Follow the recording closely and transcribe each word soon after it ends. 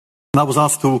And I was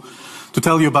asked to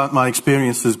tell you about my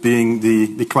experiences being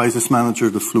the crisis manager,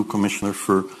 the flu commissioner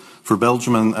for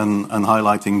Belgium, and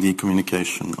highlighting the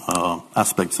communication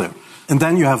aspects there. And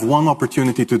then you have one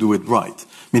opportunity to do it right.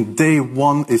 I mean, day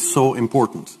one is so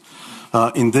important.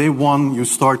 In day one, you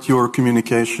start your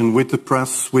communication with the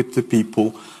press, with the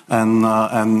people,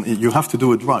 and you have to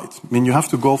do it right. I mean, you have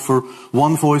to go for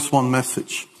one voice, one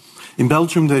message. In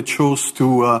Belgium, they chose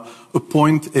to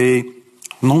appoint a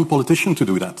non-politician to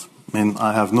do that. I mean,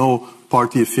 I have no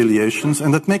party affiliations,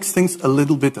 and that makes things a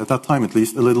little bit, at that time at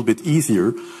least, a little bit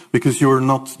easier, because you're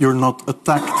not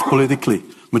attacked politically,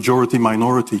 majority,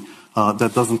 minority.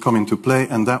 That doesn't come into play,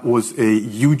 and that was a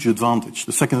huge advantage.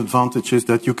 The second advantage is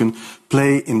that you can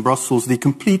play in Brussels the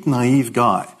complete naive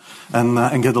guy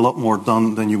and get a lot more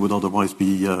done than you would otherwise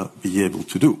be able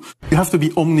to do. You have to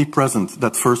be omnipresent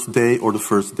that first day or the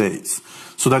first days,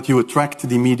 so that you attract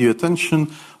the media attention.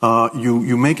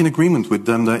 You make an agreement with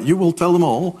them that you will tell them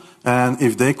all, and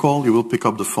if they call, you will pick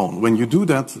up the phone. When you do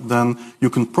that, then you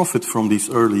can profit from these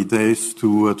early days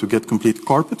to get complete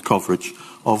carpet coverage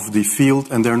of the field,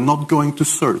 and they're not going to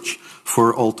search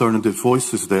for alternative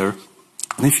voices there.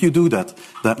 And if you do that,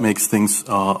 that makes things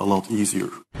a lot easier.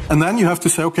 And then you have to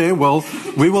say, okay, well,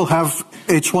 we will have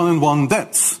H1N1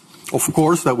 deaths. Of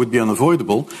course, that would be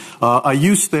unavoidable. I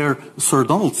used there Sir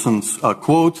Donaldson's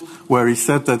quote, where he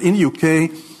said that in the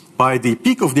UK, by the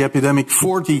peak of the epidemic,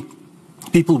 40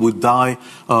 people would die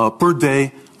per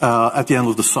day at the end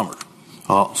of the summer.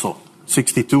 So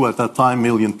 62 at that time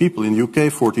million people in the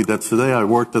UK, 40 deaths a day. I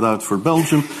worked it out for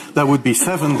Belgium. That would be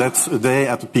 7 deaths a day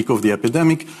at the peak of the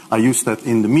epidemic. I used that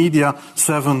in the media.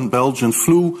 7 Belgian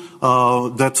flu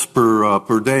deaths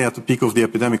per day at the peak of the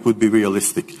epidemic would be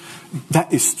realistic.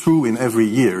 That is true in every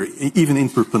year, even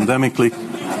interpandemically.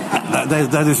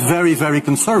 That is very, very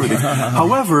conservative.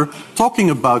 However, talking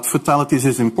about fatalities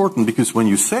is important, because when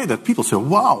you say that, people say,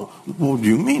 wow, what do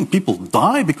you mean? People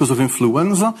die because of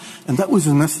influenza? And that was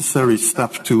a necessary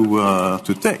step to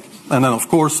take. And then, of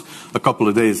course, a couple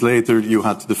of days later, you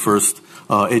had the first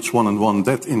H1N1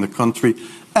 death in the country,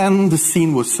 and the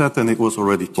scene was set and it was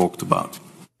already talked about.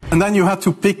 And then you had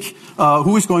to pick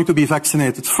who is going to be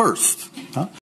vaccinated first.